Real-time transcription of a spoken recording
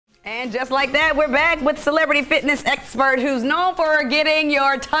And just like that, we're back with celebrity fitness expert who's known for getting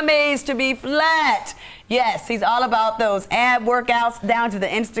your tummies to be flat. Yes, he's all about those ab workouts down to the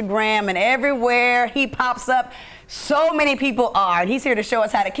Instagram and everywhere he pops up. So many people are, and he's here to show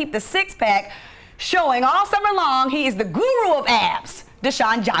us how to keep the six-pack showing all summer long. He is the guru of abs,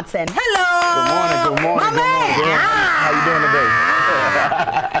 Deshaun Johnson. Hello. Good morning. My man. How you doing today?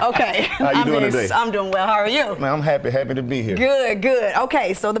 Okay. How you doing today? I'm doing well. How are you? Man, I'm happy to be here. Good.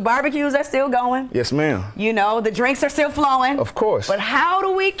 Okay, so the barbecues are still going. Yes, ma'am. You know, the drinks are still flowing. Of course. But how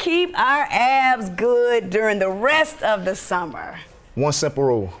do we keep our abs good during the rest of the summer? One simple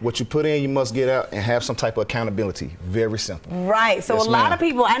rule. What you put in, you must get out, and have some type of accountability. Very simple. Right. So yes, a lot of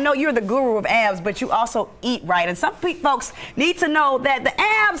people, I know you're the guru of abs, but you also eat right. And some folks need to know that the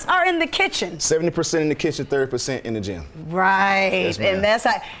abs are in the kitchen. 70% in the kitchen, 30% in the gym. Right. Yes, and that's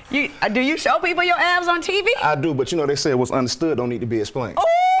how you do you show people your abs on TV? I do, but you know they say what's understood don't need to be explained.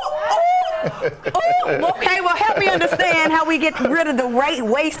 Okay, well help me understand how we get rid of the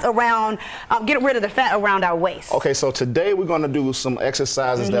waist around, get rid of the fat around our waist. Okay, so today we're going to do some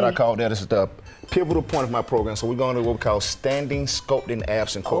exercises that I call, that is the pivotal point of my program. So we're going to do what we call standing, sculpting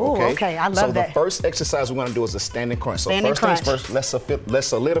abs and core. Okay, I love that. So the first exercise we're going to do is a standing crunch. So standing crunch. Things first, let's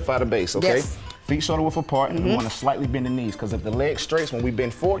solidify the base, okay? Yes. Feet shoulder width apart, and we want to slightly bend the knees, because if the leg's straight, when we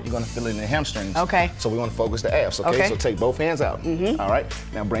bend forward, you're going to feel it in the hamstrings. Okay. So we want to focus the abs, okay? So take both hands out, all right?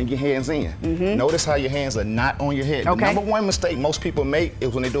 Now bring your hands in. Notice how your hands are not on your head. Okay. The number one mistake most people make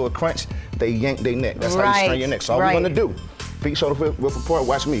is when they do a crunch, they yank their neck. That's how you strain your neck. So all we're going to do, feet shoulder width apart,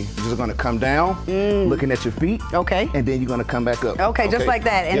 watch me. You're just going to come down, looking at your feet. Okay. And then you're going to come back up. Okay, just like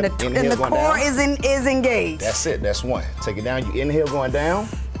that. And the core is engaged. That's it. That's one. Take it down. You inhale going down,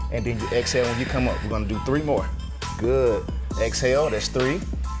 and then you exhale when you come up. We're going to do 3 more. Good. Exhale. That's 3.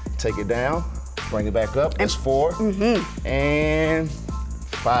 Take it down. Bring it back up. That's 4. And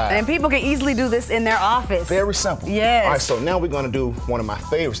 5. And people can easily do this in their office. Very simple. Yes. All right, so now we're going to do one of my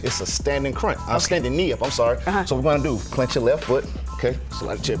favorites. It's a standing crunch. Standing knee up, I'm sorry. So we're going to do, clench your left foot. Okay,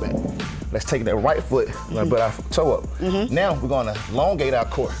 slide the chair back. Let's take that right foot, we're going to put our toe up. Now we're going to elongate our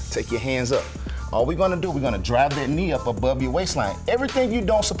core. Take your hands up. All we're gonna do, we're gonna drive that knee up above your waistline. Everything you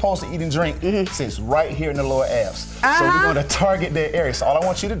don't supposed to eat and drink sits right here in the lower abs. So we're gonna target that area. So all I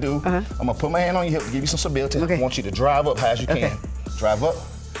want you to do, I'm gonna put my hand on your hip, give you some stability. I want you to drive up high as you can. Drive up.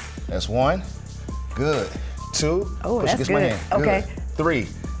 That's 1. Good. 2. Oh, push that's against good. my hand. Okay. Good. 3.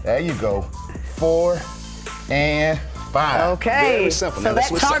 There you go. 4 and 5. Okay. Very simple. So now,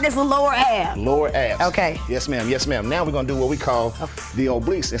 that targets the lower abs. Lower abs. Okay. Yes, ma'am. Yes, ma'am. Now we're going to do what we call the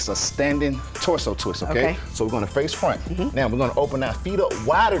obliques. It's a standing torso twist, okay? So we're going to face front. Now we're going to open our feet up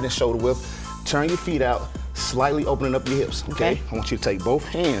wider than shoulder width. Turn your feet out, slightly opening up your hips, okay? I want you to take both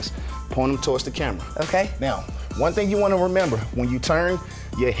hands, point them towards the camera. Okay. Now, one thing you want to remember, when you turn,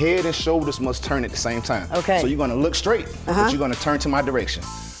 your head and shoulders must turn at the same time. Okay. So you're going to look straight, but you're going to turn to my direction.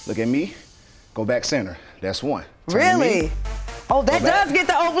 Look at me. Go back center. That's 1. Really? Oh, that does get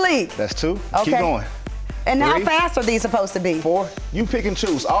the oblique. That's 2. Keep going. And 3. how fast are these supposed to be? 4. You pick and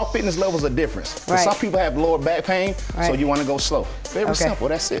choose. All fitness levels are different. Some people have lower back pain, so you want to go slow. Very simple.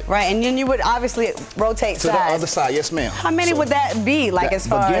 That's it. Right, and then you would obviously rotate to the other side. Yes, ma'am. How many would that be? Like as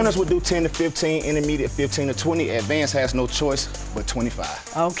far beginners would do 10 to 15, intermediate 15 to 20. Advanced has no choice but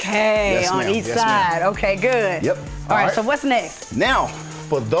 25. Okay, on each side. Okay, good. Yep. All right, so what's next? Now,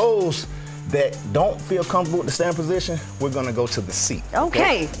 for those that don't feel comfortable with the standing position, we're gonna go to the seat.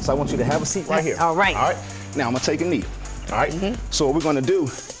 Okay. So I want you to have a seat right here. All right. All right. Now I'm gonna take a knee. All right. So what we're gonna do,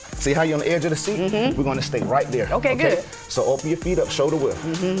 see how you're on the edge of the seat? We're gonna stay right there. Okay, good. So open your feet up, shoulder width.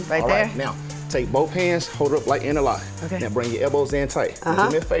 Right there. Now take both hands, hold it up like interlock. Okay. Now bring your elbows in tight. Do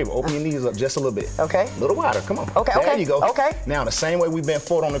me a favor, open your knees up just a little bit. Okay. A little wider. Come on. Okay. There you go. Okay. Now the same way we bent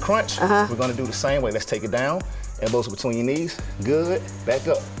forward on the crunch, we're gonna do the same way. Let's take it down. Elbows between your knees. Good. Back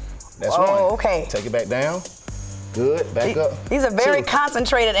up. That's 1. Okay. Take it back down. Good. Back up. These are very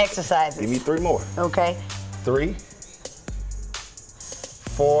concentrated exercises. Give me 3 more. Okay. 3,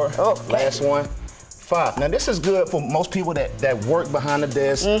 4. Last 1. 5. Now this is good for most people that work behind the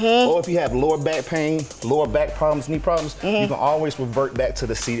desk, or if you have lower back pain, lower back problems, knee problems, you can always revert back to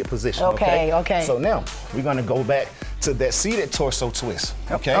the seated position. Okay. So now we're gonna go back to that seated torso twist.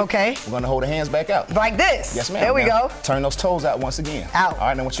 Okay. We're gonna hold the hands back out. Like this. Yes, ma'am. There we go. Turn those toes out once again. Out. All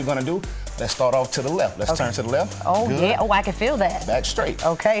right. Now what you're gonna do? Let's start off to the left. Let's turn to the left. Oh yeah. Oh, I can feel that. Back straight.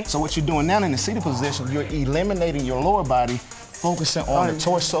 Okay. So what you're doing now in the seated position, you're eliminating your lower body, focusing on the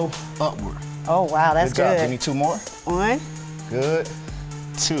torso upward. Oh wow, that's good. Give me 2 more. 1. Good.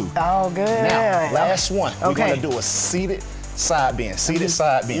 2. Oh, good. Now, last one. We're gonna do a seated side bend. Seated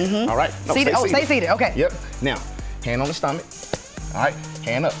side bend. All right. No, seated. Stay seated. Okay. Yep. Now, hand on the stomach. All right.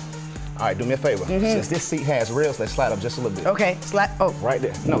 Hand up. All right, do me a favor. Since this seat has rails, let's slide up just a little bit. Okay, slide. Oh. Right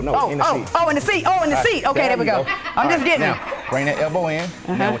there. No, Oh, in the seat. Oh, in the seat. Oh, in the seat. Okay, there we go. I'm just getting it. Now, bring that elbow in.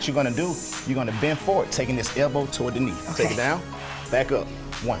 Now, what you're gonna do, you're gonna bend forward, taking this elbow toward the knee. Okay. Take it down, back up.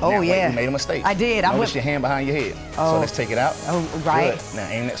 One. Oh, now, yeah. Wait, you made a mistake. I did. Notice your hand behind your head. Oh. So let's take it out. Oh, right. Good. Now,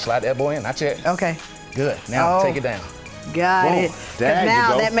 aim that, slide the elbow in, not yet. Okay. Good. Now, take it down. Got Boom. it. Because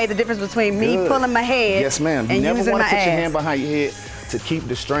now that made the difference between me pulling my head yes, ma'am. You and never using want my to put your ass. hand behind your head to keep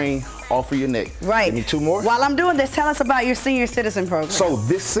the strain off of your neck. Right. Give me 2 more. While I'm doing this, tell us about your senior citizen program. So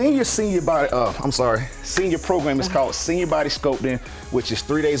this senior program is called Senior Body Sculpting, which is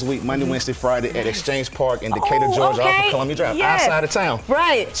 3 days a week, Monday, Wednesday, Friday at Exchange Park in Decatur, Georgia, off of Columbia Drive, outside of town.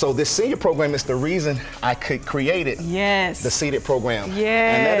 Right. So this senior program is the reason I created the seated program.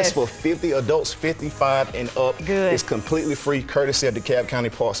 Yes. And that is for 50 adults, 55 and up. Good. It's completely free, courtesy of DeKalb County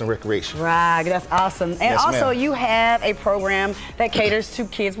Parks and Recreation. Right, that's awesome. And Yes, also ma'am. you have a program that caters to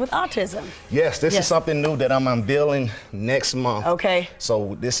kids with autism. Yes, this is something new that I'm unveiling next month. Okay.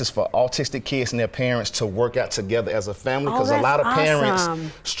 So this is for autistic kids and their parents to work out together as a family, because a that's lot of parents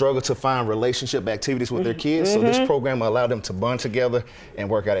awesome. struggle to find relationship activities with their kids. So this program will allow them to bond together and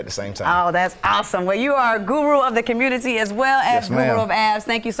work out at the same time. Oh, that's awesome. Well, you are a guru of the community as well as guru of abs.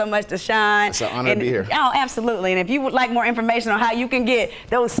 Thank you so much, Deshaun. It's an honor to be here. Oh, absolutely. And if you would like more information on how you can get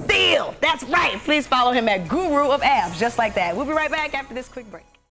those steel, that's right, please follow him at Guru of Abs, just like that. We'll be right back after this quick break.